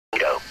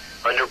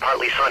Under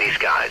partly sunny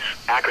skies,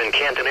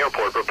 Akron-Canton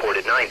Airport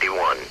reported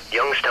 91,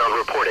 Youngstown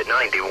reported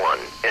 91,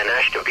 and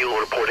Ashtabula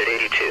reported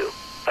 82.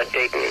 At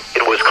Dayton,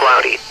 it was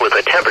cloudy, with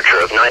a temperature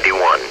of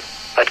 91.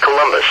 At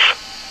Columbus,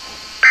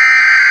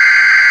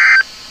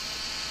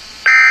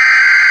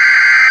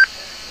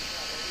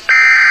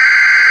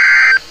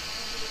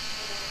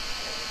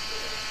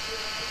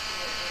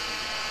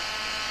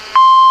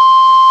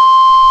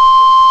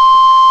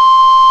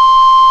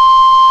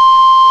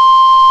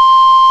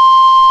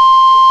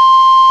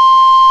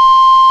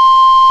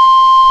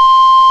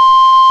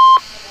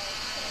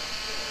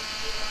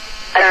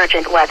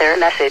 urgent weather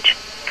message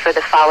for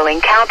the following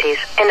counties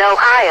in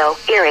Ohio,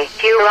 Erie,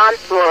 Huron,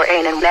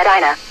 Lorain, and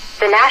Medina.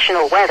 The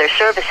National Weather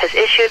Service has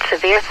issued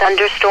severe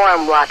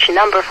thunderstorm watch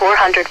number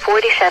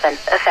 447,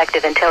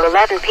 effective until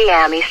 11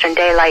 p.m. Eastern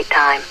Daylight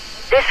Time.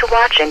 This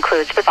watch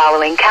includes the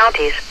following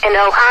counties in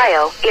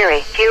Ohio,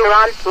 Erie,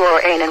 Huron,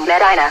 Lorain, and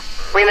Medina.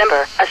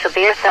 Remember, a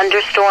severe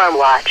thunderstorm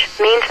watch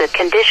means that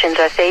conditions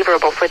are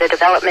favorable for the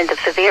development of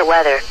severe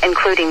weather,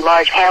 including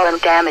large hail and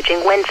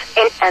damaging winds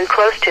in and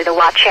close to the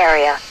watch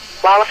area.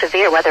 While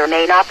severe weather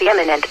may not be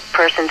imminent,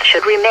 persons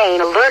should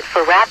remain alert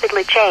for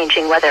rapidly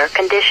changing weather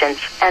conditions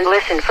and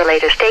listen for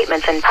later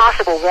statements and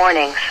possible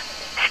warnings.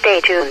 Stay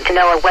tuned to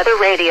NOAA Weather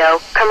Radio,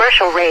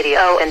 commercial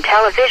radio and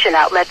television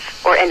outlets,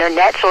 or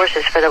internet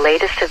sources for the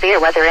latest severe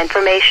weather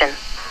information.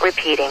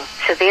 Repeating,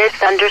 severe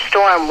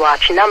thunderstorm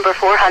watch number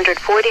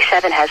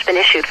 447 has been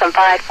issued from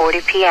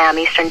 5:40 p.m.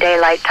 Eastern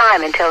Daylight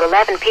Time until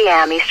 11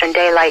 p.m. Eastern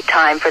Daylight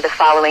Time for the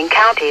following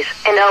counties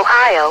in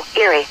Ohio,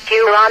 Erie,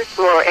 Huron,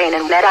 Lorain,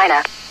 and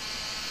Medina.